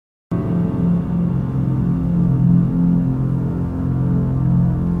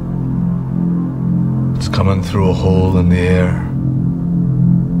coming through a hole in the air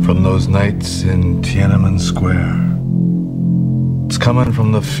from those nights in Tiananmen Square. It's coming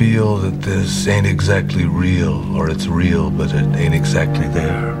from the feel that this ain't exactly real, or it's real but it ain't exactly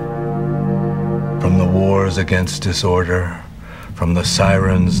there. From the wars against disorder, from the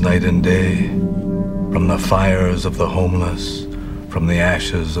sirens night and day, from the fires of the homeless, from the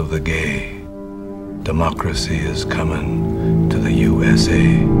ashes of the gay, democracy is coming to the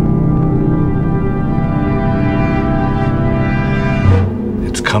USA.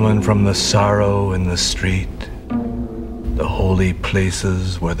 It's coming from the sorrow in the street, the holy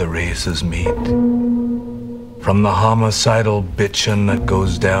places where the races meet, from the homicidal bitchin' that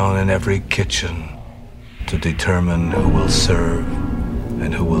goes down in every kitchen to determine who will serve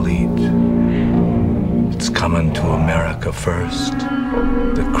and who will eat. It's coming to America first,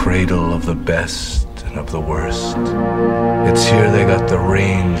 the cradle of the best and of the worst. It's here they got the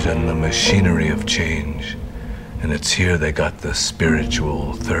range and the machinery of change, and it's here they got the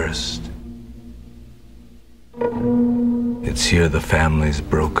spiritual thirst. It's here the family's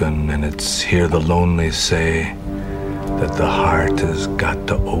broken, and it's here the lonely say that the heart has got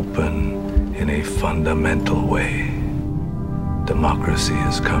to open in a fundamental way. Democracy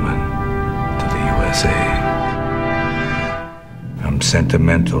is coming to the USA. I'm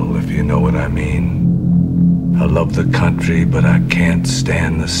sentimental, if you know what I mean. I love the country, but I can't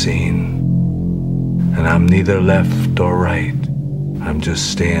stand the scene. And I'm neither left or right. I'm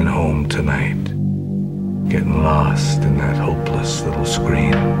just staying home tonight, getting lost in that hopeless little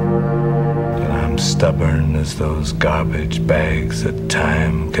screen. And I'm stubborn as those garbage bags that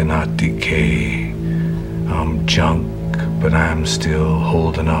time cannot decay. I'm junk, but I'm still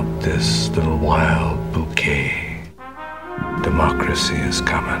holding up this little wild bouquet. Democracy is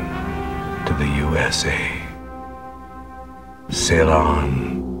coming to the USA. Sail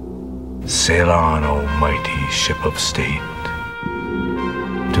on, O mighty ship of state,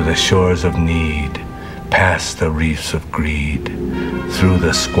 to the shores of need, past the reefs of greed, through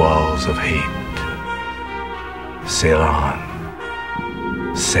the squalls of hate. Sail on,